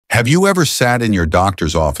Have you ever sat in your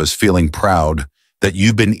doctor's office feeling proud that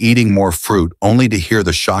you've been eating more fruit only to hear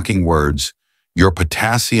the shocking words, "Your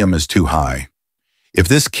potassium is too high"? If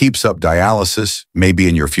this keeps up, dialysis may be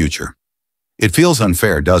in your future. It feels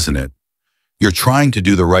unfair, doesn't it? You're trying to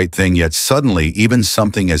do the right thing, yet suddenly even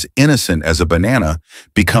something as innocent as a banana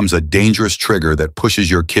becomes a dangerous trigger that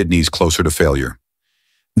pushes your kidneys closer to failure.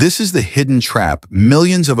 This is the hidden trap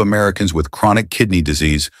millions of Americans with chronic kidney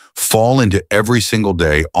disease fall into every single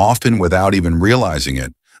day, often without even realizing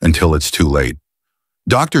it until it's too late.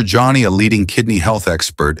 Dr. Johnny, a leading kidney health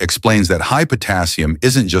expert, explains that high potassium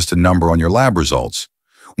isn't just a number on your lab results.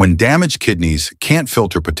 When damaged kidneys can't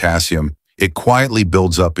filter potassium, it quietly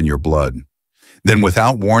builds up in your blood. Then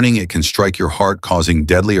without warning, it can strike your heart, causing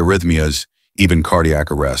deadly arrhythmias, even cardiac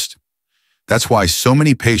arrest. That's why so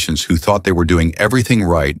many patients who thought they were doing everything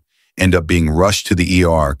right end up being rushed to the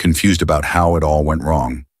ER, confused about how it all went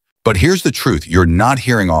wrong. But here's the truth you're not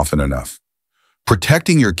hearing often enough.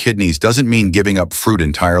 Protecting your kidneys doesn't mean giving up fruit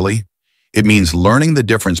entirely. It means learning the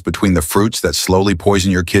difference between the fruits that slowly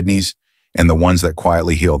poison your kidneys and the ones that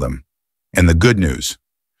quietly heal them. And the good news,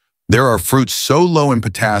 there are fruits so low in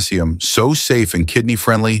potassium, so safe and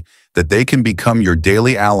kidney-friendly, that they can become your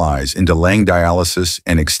daily allies in delaying dialysis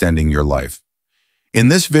and extending your life. In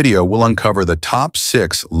this video, we'll uncover the top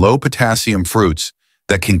 6 low-potassium fruits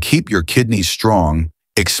that can keep your kidneys strong,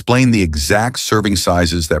 explain the exact serving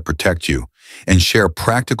sizes that protect you, and share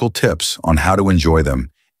practical tips on how to enjoy them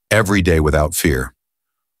every day without fear.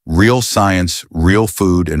 Real science, real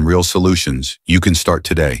food, and real solutions. You can start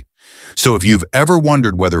today. So if you've ever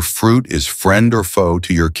wondered whether fruit is friend or foe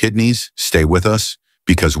to your kidneys, stay with us,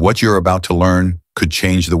 because what you're about to learn could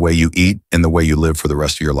change the way you eat and the way you live for the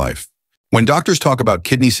rest of your life. When doctors talk about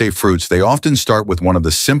kidney-safe fruits, they often start with one of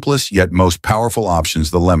the simplest yet most powerful options,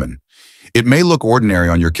 the lemon. It may look ordinary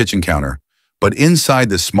on your kitchen counter, but inside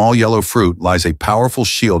this small yellow fruit lies a powerful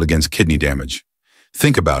shield against kidney damage.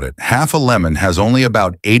 Think about it. Half a lemon has only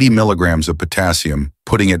about 80 milligrams of potassium,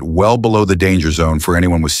 putting it well below the danger zone for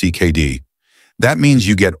anyone with CKD. That means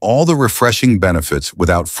you get all the refreshing benefits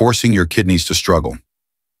without forcing your kidneys to struggle.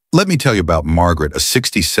 Let me tell you about Margaret, a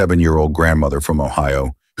 67-year-old grandmother from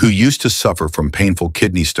Ohio who used to suffer from painful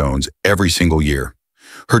kidney stones every single year.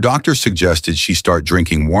 Her doctor suggested she start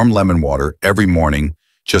drinking warm lemon water every morning,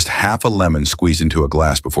 just half a lemon squeezed into a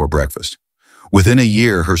glass before breakfast. Within a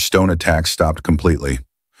year, her stone attacks stopped completely.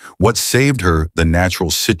 What saved her? The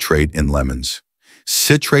natural citrate in lemons.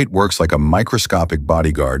 Citrate works like a microscopic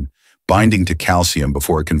bodyguard, binding to calcium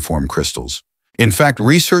before it can form crystals. In fact,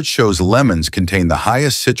 research shows lemons contain the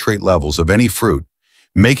highest citrate levels of any fruit,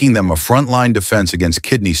 making them a frontline defense against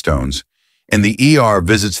kidney stones, and the ER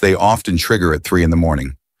visits they often trigger at 3 in the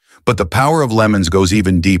morning. But the power of lemons goes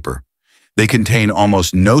even deeper. They contain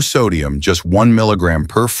almost no sodium, just 1 milligram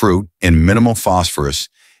per fruit, and minimal phosphorus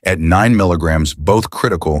at 9 milligrams, both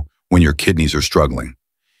critical when your kidneys are struggling.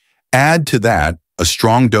 Add to that a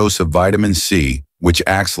strong dose of vitamin C, which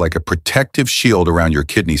acts like a protective shield around your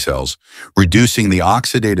kidney cells, reducing the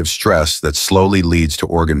oxidative stress that slowly leads to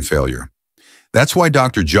organ failure. That's why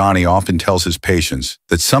Dr. Johnny often tells his patients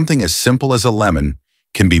that something as simple as a lemon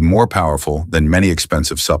can be more powerful than many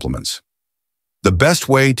expensive supplements. The best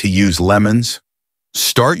way to use lemons: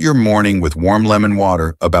 start your morning with warm lemon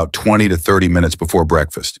water about 20 to 30 minutes before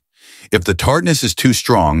breakfast. If the tartness is too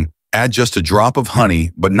strong, add just a drop of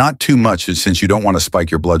honey, but not too much since you don't want to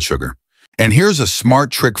spike your blood sugar. And here's a smart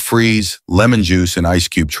trick: freeze lemon juice in ice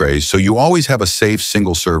cube trays so you always have a safe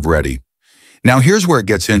single serve ready. Now here's where it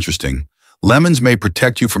gets interesting. Lemons may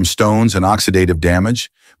protect you from stones and oxidative damage,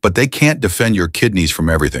 but they can't defend your kidneys from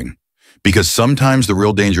everything. Because sometimes the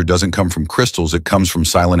real danger doesn't come from crystals, it comes from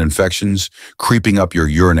silent infections creeping up your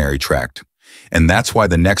urinary tract. And that's why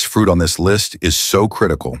the next fruit on this list is so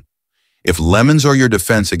critical. If lemons are your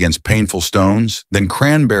defense against painful stones, then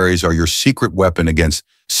cranberries are your secret weapon against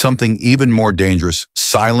something even more dangerous: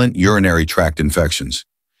 silent urinary tract infections.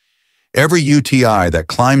 Every UTI that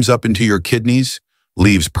climbs up into your kidneys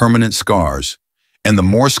leaves permanent scars, and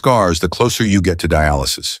the more scars, the closer you get to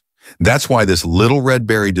dialysis. That's why this little red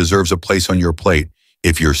berry deserves a place on your plate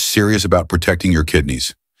if you're serious about protecting your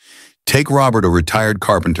kidneys. Take Robert, a retired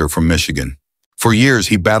carpenter from Michigan. For years,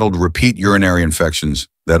 he battled repeat urinary infections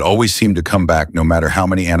that always seemed to come back no matter how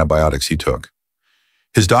many antibiotics he took.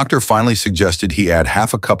 His doctor finally suggested he add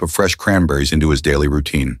half a cup of fresh cranberries into his daily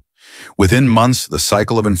routine. Within months, the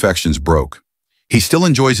cycle of infections broke. He still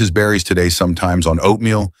enjoys his berries today, sometimes on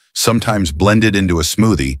oatmeal, sometimes blended into a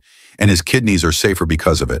smoothie, and his kidneys are safer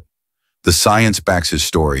because of it. The science backs his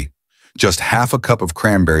story. Just half a cup of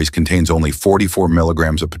cranberries contains only 44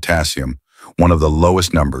 milligrams of potassium, one of the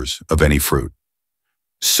lowest numbers of any fruit.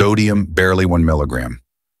 Sodium, barely 1 milligram.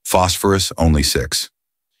 Phosphorus, only 6.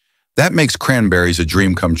 That makes cranberries a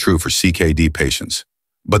dream come true for CKD patients.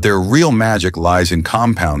 But their real magic lies in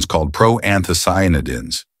compounds called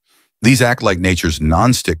proanthocyanidins. These act like nature's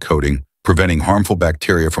non-stick coating, preventing harmful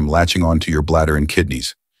bacteria from latching onto your bladder and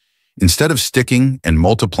kidneys. Instead of sticking and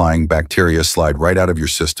multiplying, bacteria slide right out of your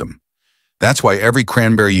system. That's why every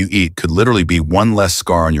cranberry you eat could literally be one less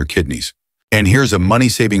scar on your kidneys. And here's a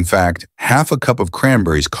money-saving fact: half a cup of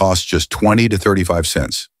cranberries costs just 20 to 35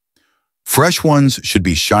 cents. Fresh ones should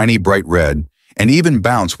be shiny, bright red, and even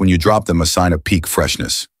bounce when you drop them, a sign of peak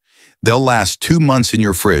freshness. They'll last 2 months in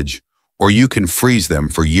your fridge, or you can freeze them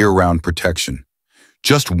for year-round protection.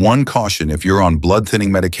 Just one caution: if you're on blood-thinning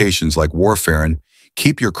medications like warfarin,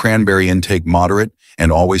 keep your cranberry intake moderate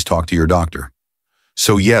and always talk to your doctor.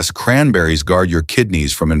 So yes, cranberries guard your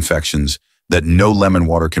kidneys from infections that no lemon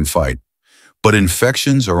water can fight. But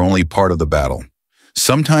infections are only part of the battle.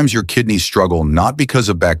 Sometimes your kidneys struggle not because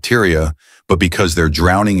of bacteria, but because they're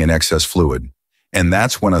drowning in excess fluid. And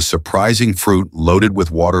that's when a surprising fruit loaded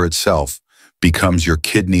with water itself becomes your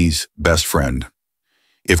kidney's best friend.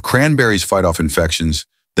 If cranberries fight off infections,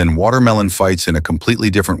 then watermelon fights in a completely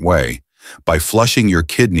different way, by flushing your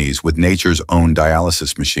kidneys with nature's own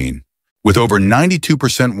dialysis machine. With over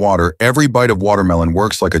 92% water, every bite of watermelon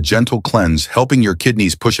works like a gentle cleanse, helping your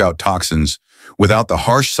kidneys push out toxins without the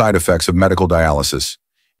harsh side effects of medical dialysis.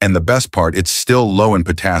 And the best part, it's still low in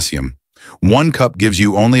potassium. 1 cup gives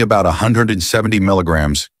you only about 170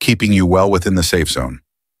 milligrams, keeping you well within the safe zone.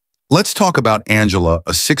 Let's talk about Angela,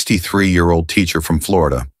 a 63-year-old teacher from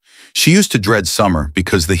Florida. She used to dread summer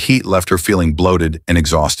because the heat left her feeling bloated and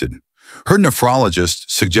exhausted. Her nephrologist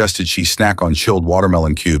suggested she snack on chilled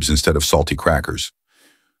watermelon cubes instead of salty crackers.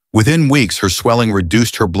 Within weeks, her swelling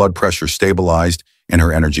reduced, her blood pressure stabilized, and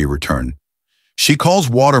her energy returned. She calls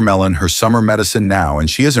watermelon her summer medicine now, and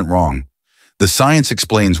she isn't wrong. The science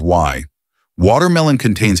explains why. Watermelon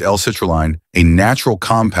contains L-citrulline, a natural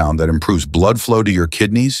compound that improves blood flow to your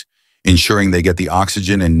kidneys, ensuring they get the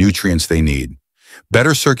oxygen and nutrients they need.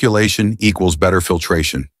 Better circulation equals better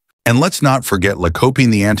filtration. And let's not forget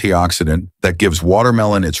lycopene, the antioxidant that gives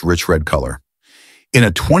watermelon its rich red color. In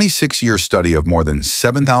a 26-year study of more than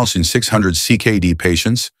 7,600 CKD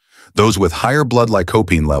patients, those with higher blood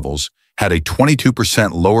lycopene levels had a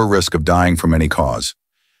 22% lower risk of dying from any cause.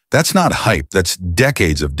 That's not hype, that's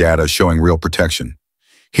decades of data showing real protection.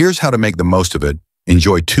 Here's how to make the most of it.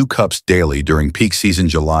 Enjoy 2 cups daily during peak season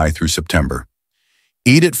July through September.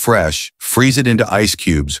 Eat it fresh, freeze it into ice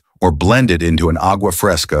cubes, or blend it into an agua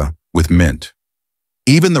fresca with mint.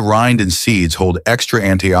 Even the rind and seeds hold extra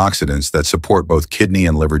antioxidants that support both kidney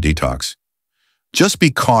and liver detox. Just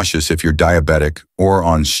be cautious if you're diabetic or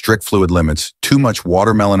on strict fluid limits. Too much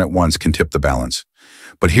watermelon at once can tip the balance.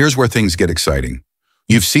 But here's where things get exciting.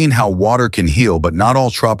 You've seen how water can heal, but not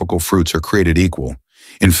all tropical fruits are created equal.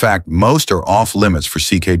 In fact, most are off limits for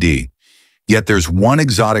CKD. Yet there's one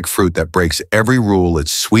exotic fruit that breaks every rule.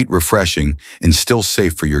 It's sweet, refreshing, and still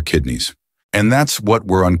safe for your kidneys. And that's what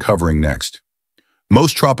we're uncovering next.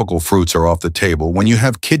 Most tropical fruits are off the table when you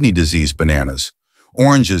have kidney disease. Bananas,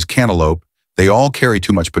 oranges, cantaloupe, they all carry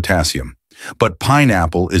too much potassium. But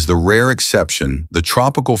pineapple is the rare exception, the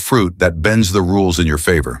tropical fruit that bends the rules in your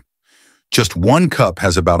favor. Just 1 cup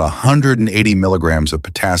has about 180 milligrams of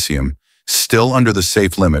potassium, still under the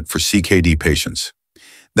safe limit for CKD patients.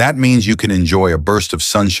 That means you can enjoy a burst of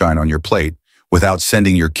sunshine on your plate without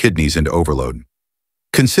sending your kidneys into overload.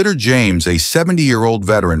 Consider James, a 70-year-old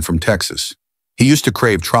veteran from Texas. He used to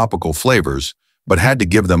crave tropical flavors, but had to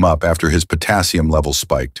give them up after his potassium levels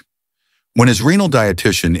spiked. When his renal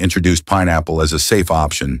dietitian introduced pineapple as a safe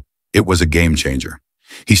option, it was a game changer.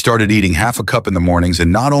 He started eating half a cup in the mornings, and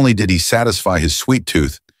not only did he satisfy his sweet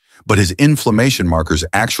tooth, but his inflammation markers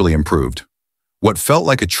actually improved. What felt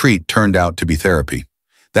like a treat turned out to be therapy.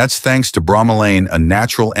 That's thanks to bromelain, a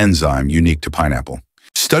natural enzyme unique to pineapple.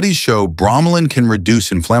 Studies show bromelain can reduce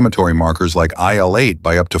inflammatory markers like IL-8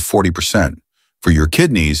 by up to 40%. For your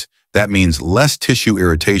kidneys, that means less tissue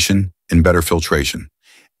irritation and better filtration.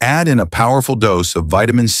 Add in a powerful dose of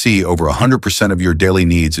vitamin C, over 100% of your daily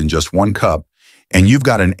needs in just 1 cup, and you've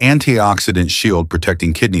got an antioxidant shield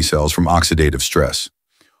protecting kidney cells from oxidative stress.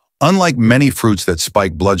 Unlike many fruits that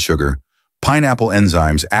spike blood sugar, pineapple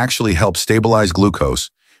enzymes actually help stabilize glucose,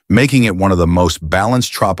 making it one of the most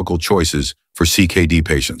balanced tropical choices for CKD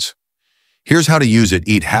patients. Here's how to use it.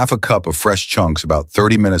 Eat half a cup of fresh chunks about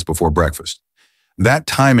 30 minutes before breakfast. That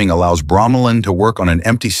timing allows bromelain to work on an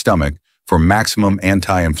empty stomach for maximum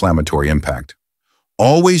anti-inflammatory impact.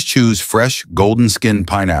 Always choose fresh, golden-skinned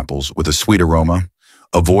pineapples with a sweet aroma.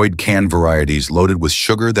 Avoid canned varieties loaded with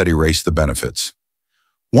sugar that erase the benefits.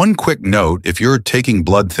 One quick note, if you're taking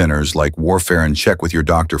blood thinners like warfarin, check with your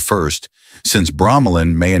doctor first, since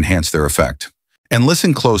bromelain may enhance their effect. And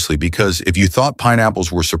listen closely, because if you thought pineapples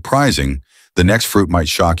were surprising, the next fruit might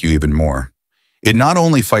shock you even more. It not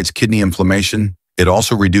only fights kidney inflammation, it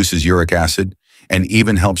also reduces uric acid and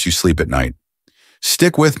even helps you sleep at night.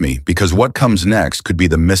 Stick with me, because what comes next could be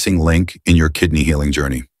the missing link in your kidney healing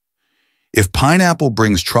journey. If pineapple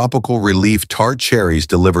brings tropical relief, Tart cherries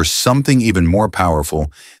deliver something even more powerful.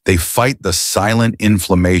 They fight the silent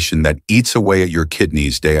inflammation that eats away at your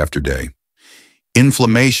kidneys day after day.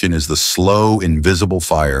 Inflammation is the slow, invisible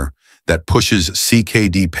fire that pushes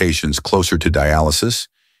CKD patients closer to dialysis,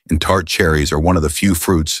 and Tart cherries are one of the few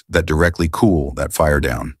fruits that directly cool that fire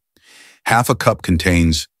down. Half a cup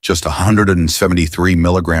contains just 173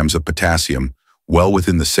 milligrams of potassium, well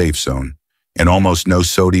within the safe zone, and almost no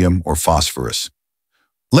sodium or phosphorus.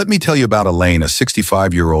 Let me tell you about Elaine, a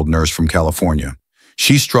 65-year-old nurse from California.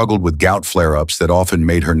 She struggled with gout flare-ups that often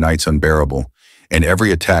made her nights unbearable, and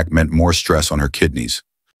every attack meant more stress on her kidneys.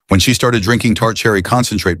 When she started drinking Tart cherry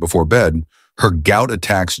concentrate before bed, her gout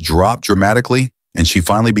attacks dropped dramatically, and she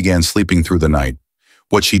finally began sleeping through the night.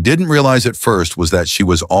 What she didn't realize at first was that she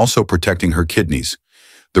was also protecting her kidneys.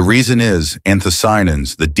 The reason is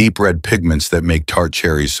anthocyanins, the deep red pigments that make Tart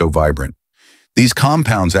cherries so vibrant. These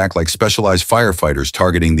compounds act like specialized firefighters,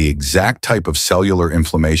 targeting the exact type of cellular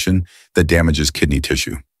inflammation that damages kidney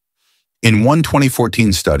tissue. In one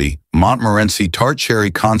 2014 study, Montmorency Tart cherry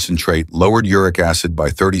concentrate lowered uric acid by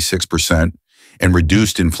 36% and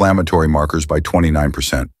reduced inflammatory markers by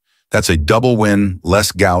 29%. That's a double win: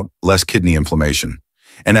 less gout, less kidney inflammation.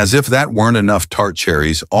 And as if that weren't enough, Tart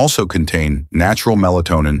cherries also contain natural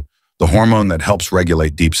melatonin, the hormone that helps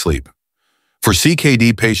regulate deep sleep. For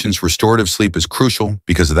CKD patients, restorative sleep is crucial,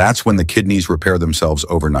 because that's when the kidneys repair themselves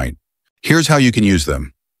overnight. Here's how you can use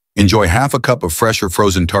them. Enjoy half a cup of fresh or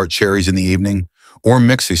frozen Tart cherries in the evening, or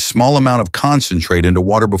mix a small amount of concentrate into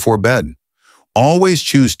water before bed. Always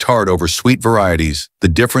choose Tart over sweet varieties. The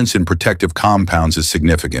difference in protective compounds is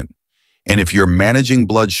significant. And if you're managing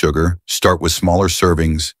blood sugar, start with smaller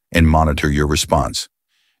servings and monitor your response.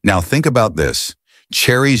 Now think about this.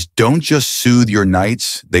 Cherries don't just soothe your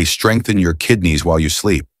nights, they strengthen your kidneys while you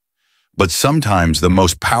sleep. But sometimes the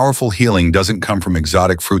most powerful healing doesn't come from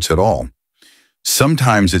exotic fruits at all.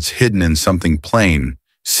 Sometimes it's hidden in something plain,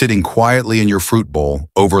 sitting quietly in your fruit bowl,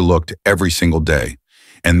 overlooked every single day.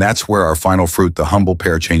 And that's where our final fruit, the humble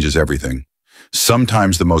pear, changes everything.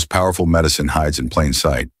 Sometimes the most powerful medicine hides in plain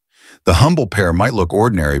sight. The humble pear might look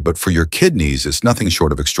ordinary, but for your kidneys, it's nothing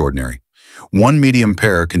short of extraordinary. One medium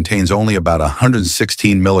pear contains only about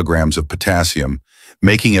 116 milligrams of potassium,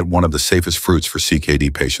 making it one of the safest fruits for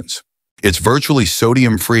CKD patients. It's virtually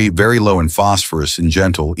sodium-free, very low in phosphorus, and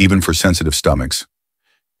gentle, even for sensitive stomachs.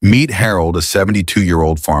 Meet Harold, a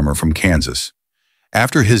 72-year-old farmer from Kansas.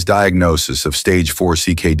 After his diagnosis of stage 4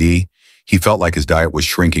 CKD, he felt like his diet was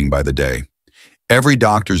shrinking by the day. Every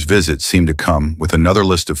doctor's visit seemed to come with another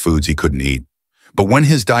list of foods he couldn't eat. But when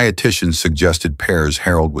his dietitian suggested pears,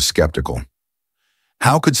 Harold was skeptical.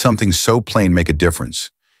 How could something so plain make a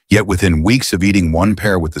difference? Yet within weeks of eating one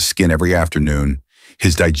pear with the skin every afternoon,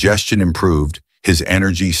 his digestion improved, his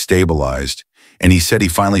energy stabilized, and he said he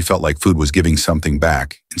finally felt like food was giving something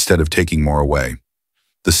back instead of taking more away.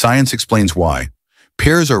 The science explains why.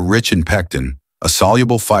 Pears are rich in pectin, a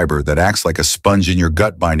soluble fiber that acts like a sponge in your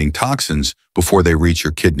gut, binding toxins before they reach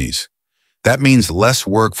your kidneys. That means less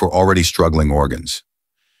work for already struggling organs.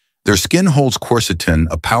 Their skin holds quercetin,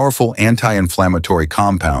 a powerful anti-inflammatory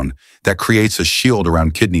compound that creates a shield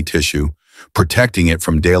around kidney tissue, protecting it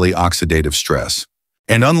from daily oxidative stress.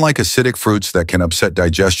 And unlike acidic fruits that can upset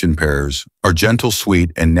digestion, pears are gentle,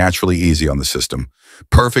 sweet, and naturally easy on the system,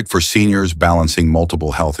 perfect for seniors balancing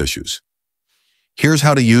multiple health issues. Here's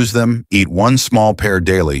how to use them. Eat one small pear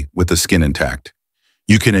daily with the skin intact.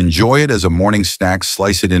 You can enjoy it as a morning snack,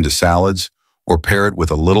 slice it into salads, or pair it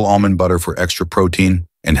with a little almond butter for extra protein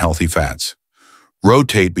and healthy fats.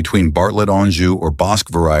 Rotate between Bartlett Anjou or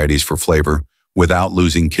Bosc varieties for flavor without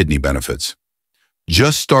losing kidney benefits.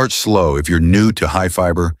 Just start slow. If you're new to high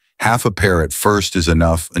fiber, half a pear at first is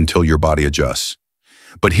enough until your body adjusts.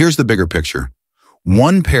 But here's the bigger picture.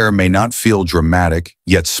 One pear may not feel dramatic,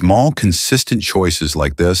 yet small, consistent choices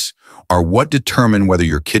like this are what determine whether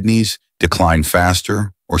your kidneys decline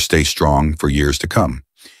faster or stay strong for years to come.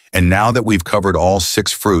 And now that we've covered all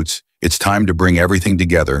 6 fruits, it's time to bring everything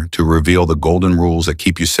together to reveal the golden rules that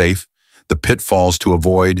keep you safe, the pitfalls to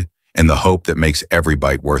avoid, and the hope that makes every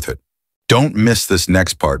bite worth it. Don't miss this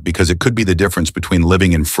next part, because it could be the difference between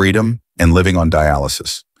living in freedom and living on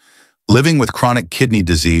dialysis. Living with chronic kidney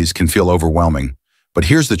disease can feel overwhelming, but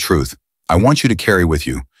here's the truth. I want you to carry with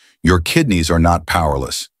you. Your kidneys are not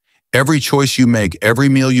powerless. Every choice you make, every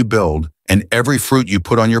meal you build, and every fruit you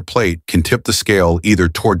put on your plate can tip the scale either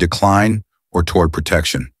toward decline or toward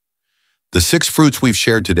protection. The 6 fruits we've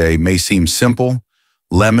shared today may seem simple: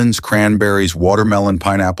 lemons, cranberries, watermelon,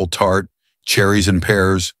 pineapple, tart, cherries, and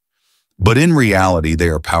pears. But in reality, they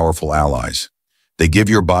are powerful allies. They give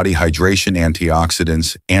your body hydration,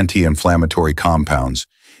 antioxidants, anti-inflammatory compounds,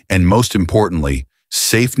 and most importantly,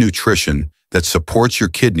 safe nutrition that supports your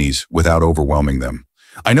kidneys without overwhelming them.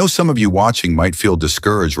 I know some of you watching might feel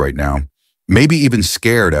discouraged right now, maybe even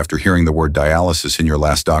scared after hearing the word dialysis in your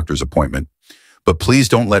last doctor's appointment. But please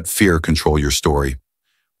don't let fear control your story.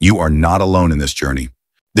 You are not alone in this journey.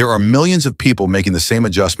 There are millions of people making the same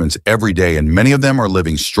adjustments every day, and many of them are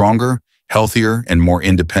living stronger, healthier, and more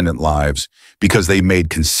independent lives because they made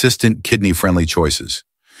consistent kidney-friendly choices.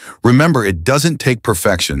 Remember, it doesn't take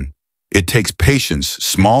perfection. It takes patience,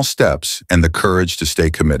 small steps, and the courage to stay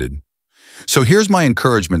committed. So here's my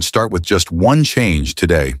encouragement: start with just one change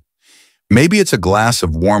today. Maybe it's a glass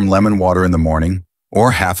of warm lemon water in the morning,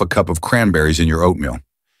 or half a cup of cranberries in your oatmeal.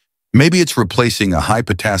 Maybe it's replacing a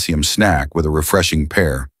high-potassium snack with a refreshing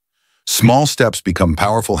pear. Small steps become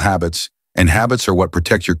powerful habits, and habits are what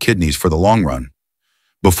protect your kidneys for the long run.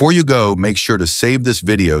 Before you go, make sure to save this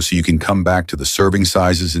video so you can come back to the serving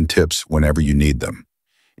sizes and tips whenever you need them.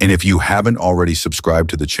 And if you haven't already, subscribe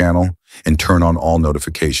to the channel and turn on all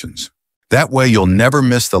notifications. That way you'll never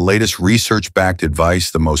miss the latest research-backed advice,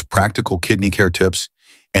 the most practical kidney care tips,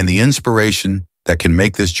 and the inspiration that can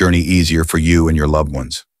make this journey easier for you and your loved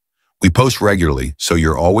ones. We post regularly, so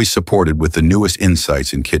you're always supported with the newest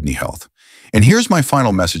insights in kidney health. And here's my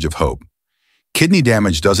final message of hope. Kidney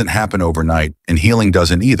damage doesn't happen overnight, and healing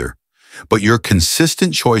doesn't either. But your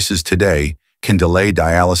consistent choices today can delay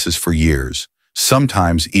dialysis for years,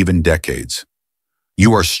 sometimes even decades.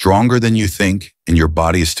 You are stronger than you think, and your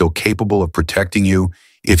body is still capable of protecting you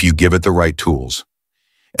if you give it the right tools.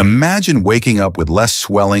 Imagine waking up with less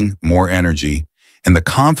swelling, more energy, and the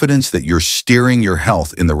confidence that you're steering your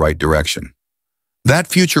health in the right direction. That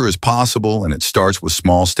future is possible, and it starts with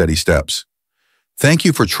small, steady steps. Thank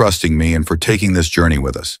you for trusting me and for taking this journey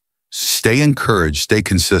with us. Stay encouraged, stay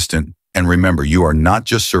consistent, and remember, you are not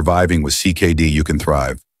just surviving with CKD, you can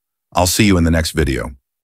thrive. I'll see you in the next video.